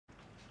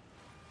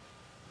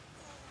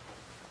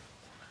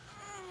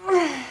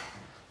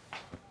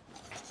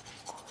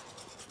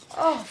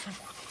Oh, for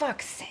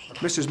fuck's sake.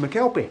 Mrs.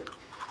 McKelpie.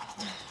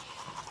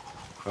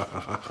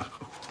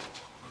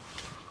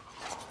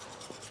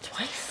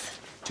 Twice?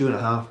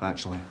 2.5,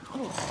 actually.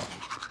 Oh.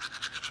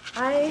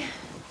 I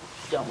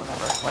don't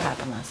remember what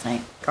happened last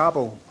night.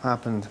 Kabul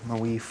happened, my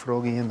wee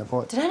froggy in the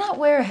pot. Did I not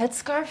wear a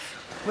headscarf?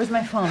 Where's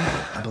my phone?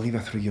 I believe I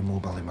threw your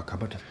mobile in my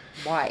cupboard.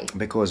 Why?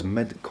 Because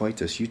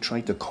mid-coitus, you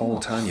tried to call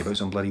Tanya about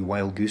some bloody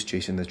wild goose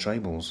chasing the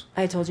tribals.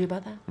 I told you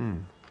about that?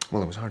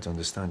 Well, it was hard to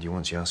understand you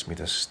once you asked me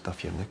to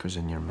stuff your knickers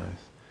in your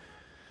mouth.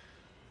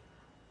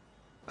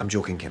 I'm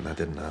joking, Kim, that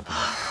didn't happen.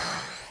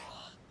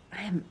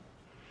 I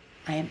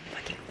am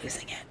fucking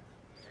losing it.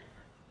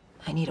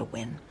 I need a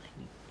win.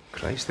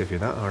 Christ, if you're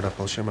that hard up,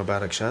 I'll share my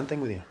barrack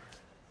shanting with you.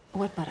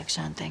 What barrack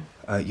shanting?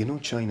 You know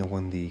China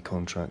won the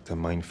contract to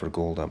mine for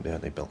gold up there.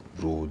 They built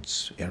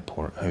roads,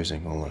 airport,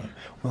 housing, all that.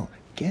 Well,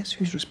 guess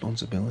whose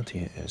responsibility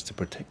it is to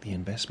protect the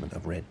investment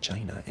of Red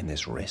China in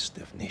this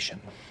restive nation?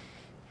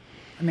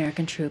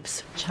 American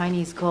troops.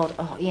 Chinese gold.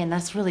 Oh, Iain,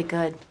 that's really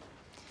good.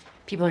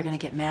 People are gonna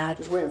get mad.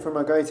 Just waiting for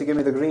my guy to give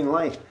me the green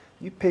light.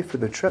 You pay for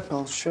the trip,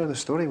 I'll share the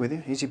story with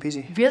you. Easy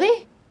peasy.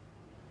 Really?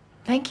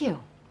 Thank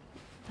you.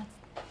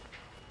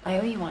 I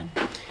owe you one.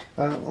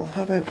 Well,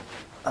 how about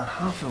a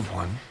half of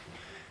one,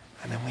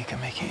 and then we can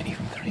make it an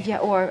even 3? Yeah,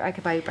 or I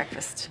could buy you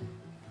breakfast.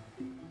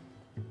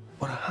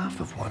 Or a half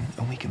of one,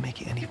 and we can make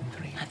it an even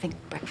 3. I think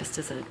breakfast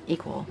is an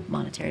equal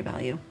monetary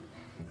value.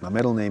 My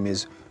middle name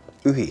is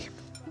Uhi,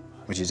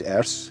 which is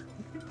Ers.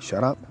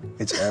 Shut up.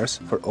 It's Ers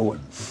for Owen.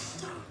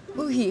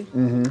 Uhi.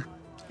 Mm-hmm.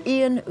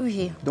 Iain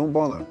Uhi. Don't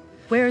bother.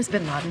 Where is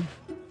Bin Laden?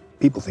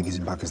 People think he's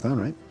in Pakistan,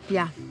 right?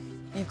 Yeah.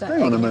 You've got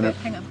Hang on a minute.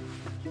 Hang on.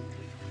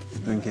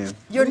 Thank you.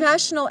 Your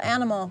national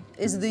animal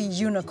is the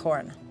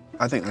unicorn.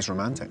 I think that's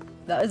romantic.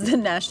 That was the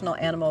national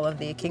animal of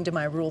the kingdom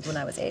I ruled when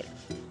I was 8.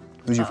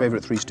 Who's your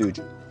favorite Three Stooge?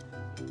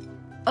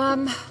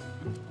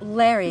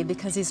 Larry,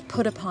 because he's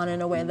put upon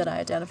in a way that I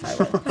identify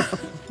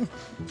with.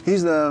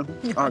 He's the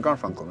Art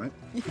Garfunkel, right?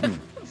 Yeah.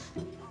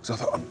 So I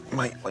thought I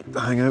might like to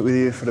hang out with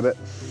you for a bit.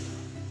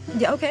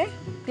 Yeah, okay.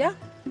 Yeah.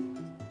 Do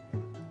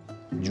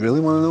you really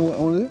want to know what I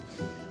want to do?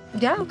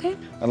 Yeah, okay.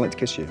 I'd like to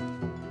kiss you.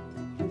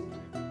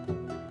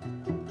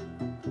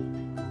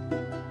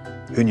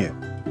 Who knew?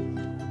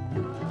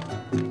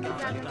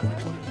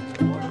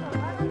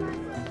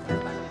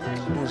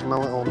 Here's my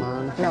little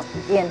man. No,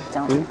 Iain,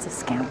 don't. It's a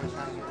scam.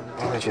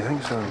 Why did you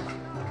think so?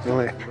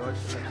 Really?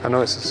 I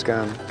know it's a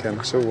scam,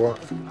 Kim. So what?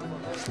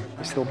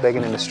 He's still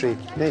begging in the street.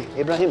 Hey,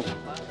 Ibrahim.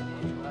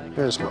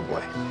 Here's my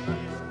boy.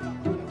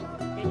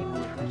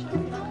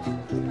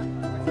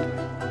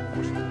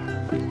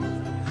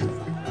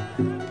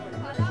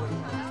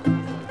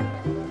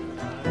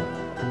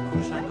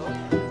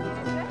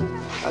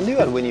 I knew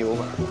I'd win you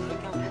over.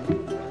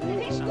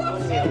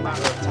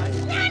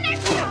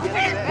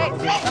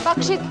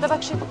 The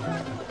backship.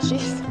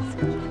 Jesus.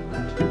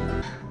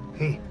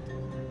 Hey.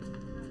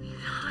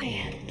 Hi.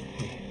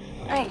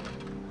 Hey.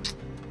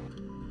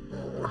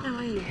 How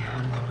are you?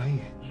 I'm all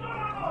right.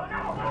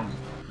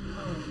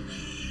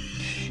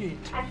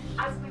 And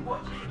as we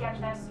watch it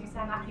again there,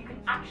 Susanna, you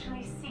can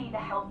actually see the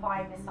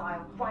Hellfire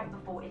missile right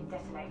before it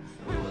detonates.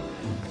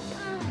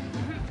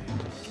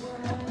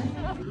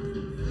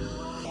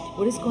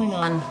 What is going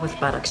on with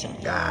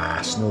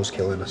Badakhshan? Snow's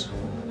killing us.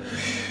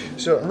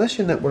 So, unless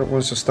your network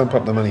wants to stump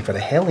up the money for a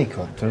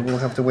helicopter, we'll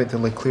have to wait till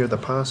they clear the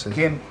passage.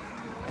 Kim,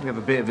 we have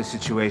a bit of a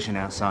situation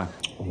outside.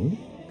 Oh?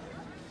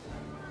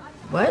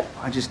 What?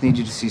 I just need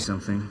you to see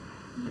something.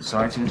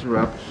 Sorry to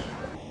interrupt.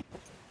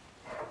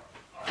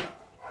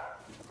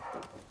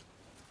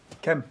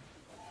 Kim.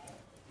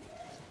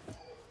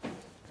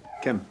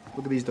 Kim,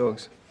 look at these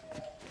dogs.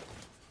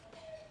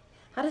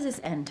 How does this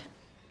end?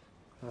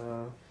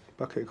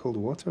 Bucket of cold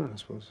water, I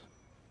suppose.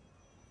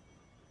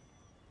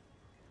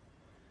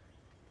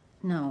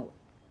 No.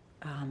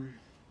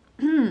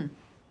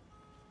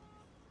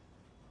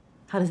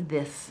 How does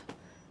this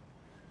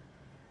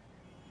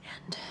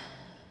end?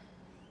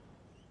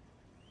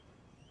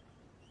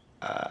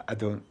 I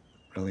don't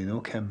really know,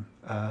 Kim.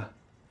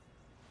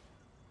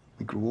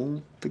 We grow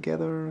old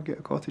together, get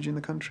a cottage in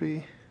the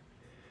country,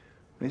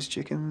 raise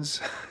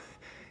chickens,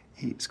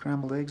 eat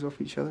scrambled eggs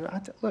off each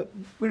other. Look,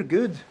 we're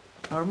good,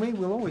 aren't we?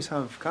 We'll always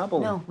have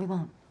Kabul. No, we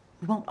won't.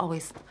 We won't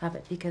always have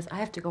it because I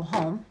have to go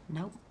home.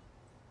 Nope.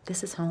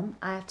 This is home.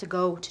 I have to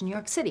go to New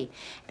York City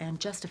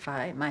and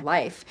justify my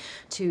life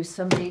to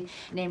somebody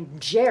named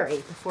Jerry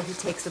before he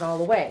takes it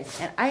all away.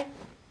 And I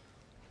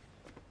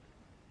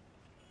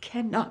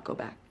cannot go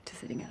back to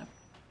sitting at a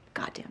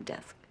goddamn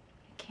desk.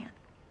 I can't.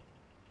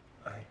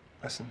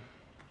 Listen,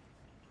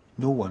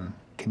 no one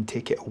can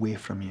take it away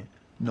from you.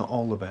 Not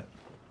all of it.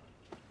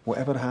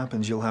 Whatever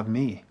happens, you'll have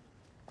me.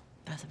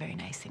 That's a very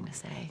nice thing to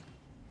say.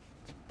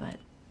 But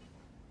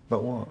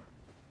But what?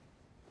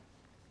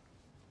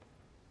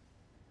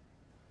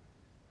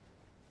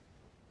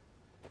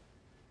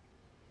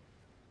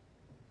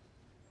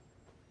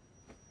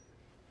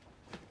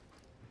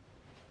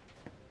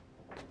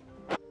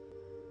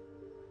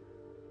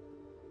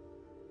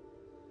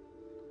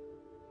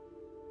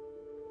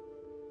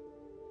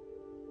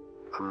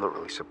 I'm not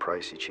really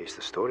surprised you chased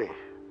the story.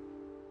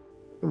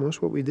 Well,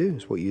 that's what we do.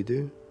 It's what you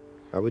do.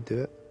 I would do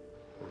it.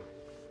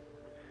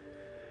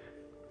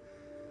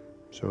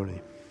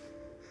 Sorry.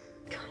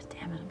 God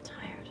damn it, I'm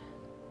tired.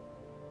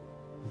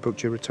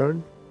 Booked your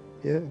return?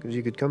 Yeah, because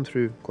you could come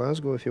through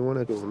Glasgow if you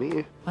wanted. We'll meet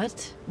you.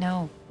 What?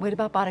 No. What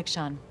about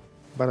Badakhshan?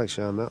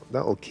 Badakhshan,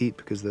 that'll keep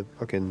because the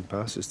fucking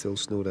pass is still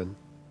snowed in.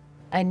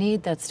 I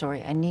need that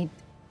story. I need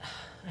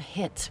a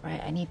hit,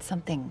 right? I need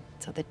something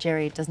so that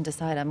Jerry doesn't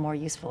decide I'm more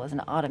useful as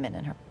an ottoman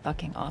in her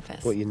fucking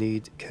office. What you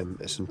need, Kim,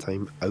 is some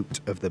time out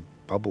of the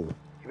bubble.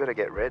 You better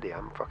get ready.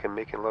 I'm fucking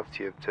making love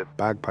to you to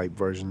bagpipe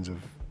versions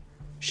of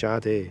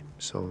Sade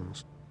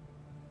songs.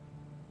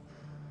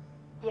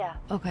 Yeah.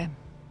 Okay.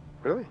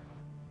 Really?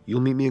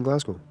 You'll meet me in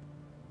Glasgow?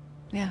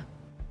 Yeah.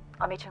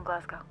 I'll meet you in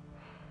Glasgow.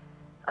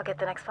 I'll get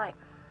the next flight.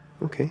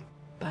 Okay.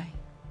 Bye.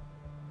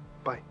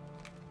 Bye.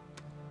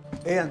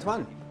 Hey,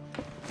 Antoine.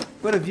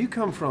 Where have you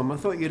come from? I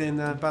thought you were in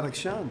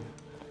Badakhshan.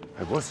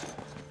 I was.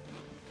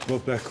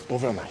 Got back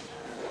overnight.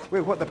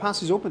 Wait, what? The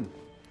pass is open?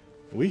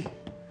 Oui.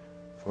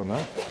 For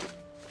now.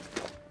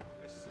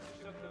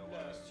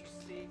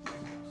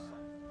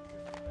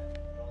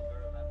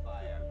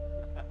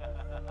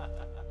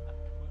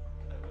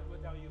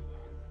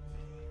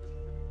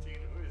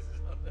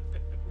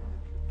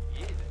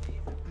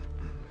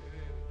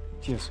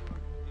 Cheers.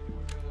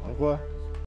 Au revoir.